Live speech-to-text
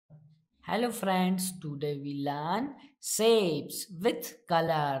Hello friends, today we learn shapes with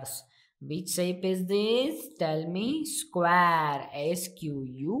colors. Which shape is this? Tell me. Square.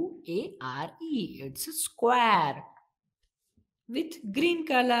 S-Q-U-A-R-E. It's a square with green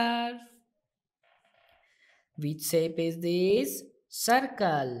color. Which shape is this?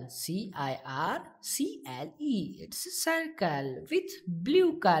 Circle. C-I-R-C-L-E. It's a circle with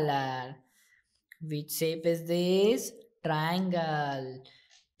blue color. Which shape is this? Triangle.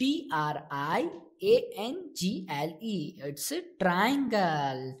 Triangle. It's a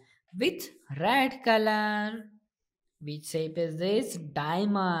triangle with red color. Which shape is this?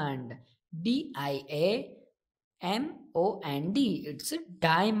 Diamond. Diamond. It's a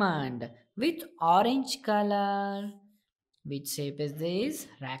diamond with orange color. Which shape is this?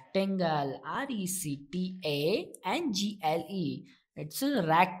 Rectangle. Rectangle. It's a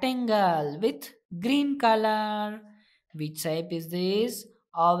rectangle with green color. Which shape is this?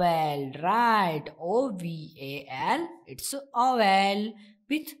 Oval. Right. OVAL. It's a oval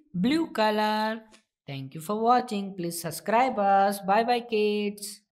with blue color. Thank you for watching. Please subscribe us. Bye bye kids.